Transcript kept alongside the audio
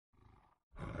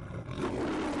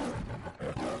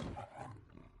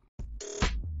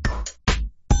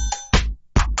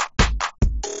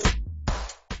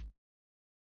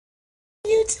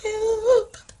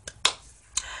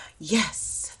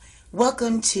Yes,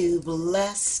 welcome to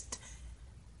Blessed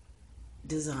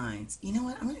Designs. You know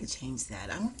what? I'm going to change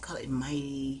that. I'm going to call it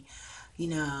Mighty,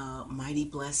 Mighty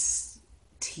Blessed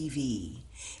TV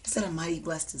instead of Mighty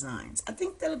Blessed Designs. I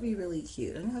think that'll be really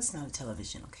cute. I know it's not a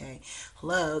television, okay?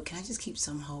 Hello, can I just keep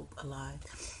some hope alive?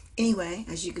 Anyway,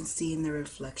 as you can see in the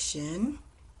reflection,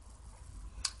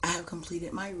 I have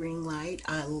completed my ring light.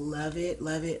 I love it,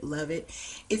 love it, love it.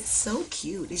 It's so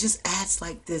cute. It just adds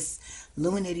like this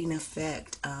illuminating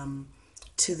effect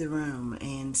to the room,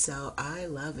 and so I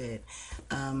love it.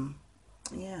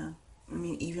 Yeah. I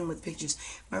mean, even with pictures,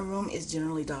 my room is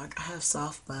generally dark. I have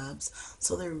soft bulbs,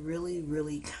 so they're really,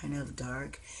 really kind of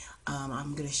dark.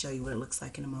 I'm going to show you what it looks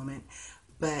like in a moment.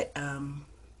 But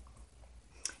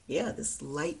yeah, this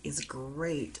light is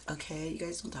great. Okay, you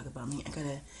guys don't talk about me.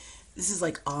 This is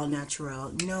like all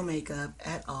natural, no makeup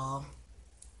at all.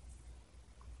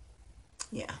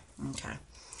 Yeah, okay.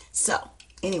 So,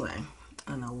 anyway,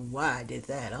 I don't know why I did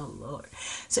that. Oh, Lord.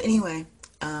 So, anyway,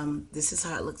 this is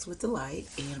how it looks with the light,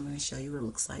 and I'm going to show you what it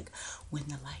looks like when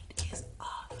the light is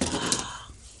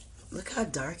off. Look how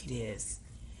dark it is.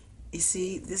 You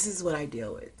see, this is what I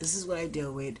deal with. This is what I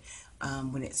deal with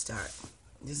when it's dark.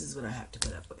 This is what I have to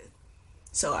put up with.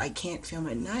 So I can't film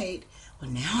at night.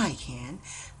 Well, now I can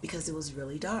because it was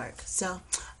really dark. So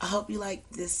I hope you like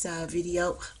this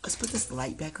video. Let's put this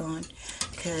light back on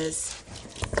because,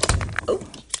 oh,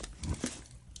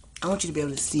 I want you to be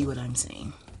able to see what I'm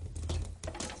saying.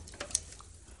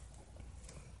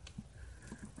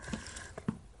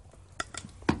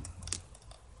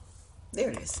 There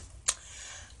it is.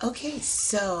 Okay,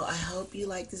 so I hope you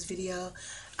like this video.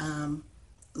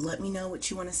 Let me know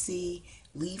what you want to see.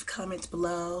 Leave comments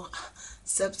below.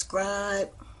 Subscribe.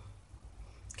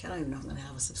 I don't even know if I'm going to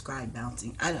have a subscribe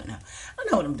bouncing. I don't know. I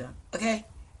don't know what I'm doing. Okay?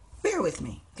 Bear with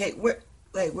me. Okay? We're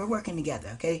working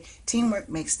together. Okay? Teamwork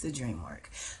makes the dream work.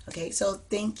 Okay? So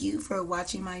thank you for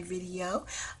watching my video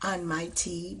on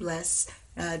Mighty Bless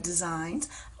Designs.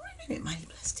 I want to name it Mighty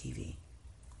Bless TV.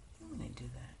 I'm going to do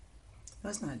that. No,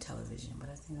 it's not a television, but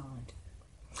I think I want to do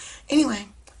that. Anyway,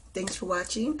 thanks for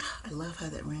watching. I love how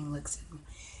that ring looks in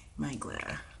my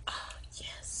glare. Oh,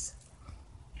 yes.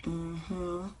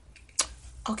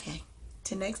 Okay.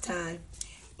 Till next time.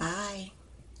 Bye.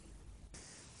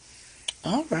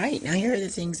 All right, now here are the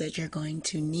things that you're going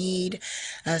to need.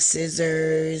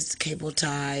 Scissors, cable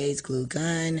ties, glue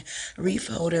gun, reef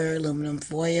holder, aluminum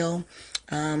foil,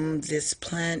 this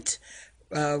plant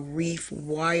reef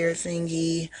wire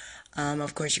thingy.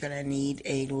 Of course, you're going to need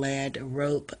a lead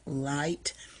rope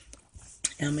light.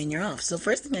 And you're off. So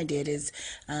first thing I did is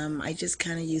I just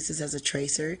kind of used this as a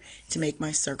tracer to make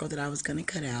my circle that I was going to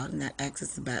cut out, and that acts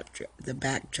as the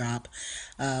backdrop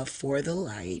for the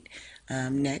light.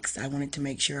 Next, I wanted to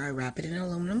make sure I wrap it in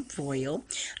aluminum foil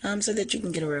so that you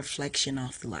can get a reflection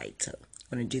off the light. So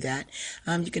I'm going to do that.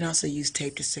 You can also use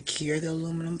tape to secure the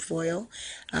aluminum foil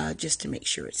just to make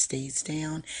sure it stays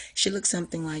down. Should look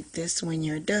something like this when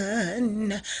you're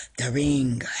done. The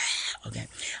ring. Okay.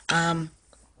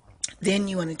 Then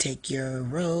you want to take your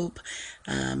rope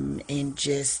and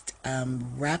just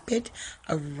wrap it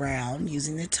around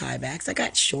using the tie backs. I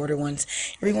got shorter ones.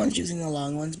 Everyone's using the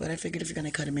long ones, but I figured if you're going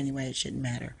to cut them anyway, it shouldn't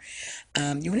matter.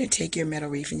 You want to take your metal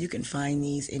reef, and you can find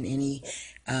these in any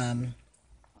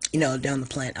down the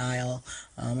plant aisle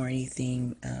or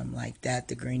anything like that,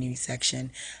 the greenery section.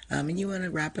 And you want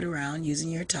to wrap it around using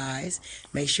your ties.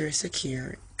 Make sure it's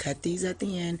secure. Cut these at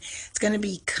the end. It's going to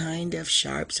be kind of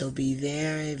sharp, so be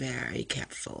very, very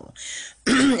careful.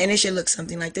 And it should look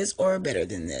something like this or better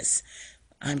than this.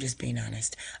 I'm just being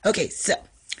honest. Okay, so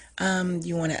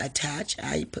you want to attach.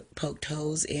 I poked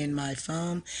holes in my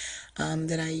foam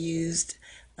that I used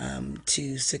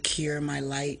to secure my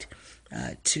light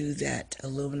to that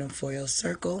aluminum foil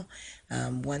circle.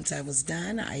 Once I was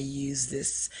done, I used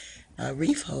this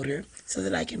reef holder so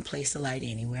that I can place the light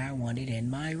anywhere I want it in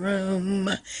my room.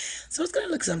 So it's going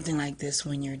to look something like this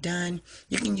when you're done.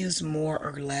 You can use more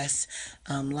or less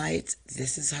lights.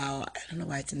 This is how, I don't know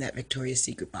why it's in that Victoria's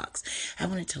Secret box. I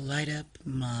wanted to light up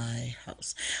my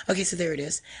house. Okay, so there it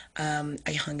is.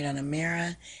 I hung it on a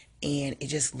mirror, and it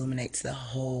just illuminates the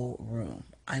whole room.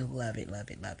 I love it,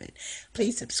 love it, love it.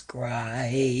 Please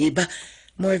subscribe.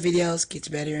 More videos, gets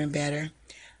better and better.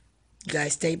 You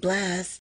guys stay blessed.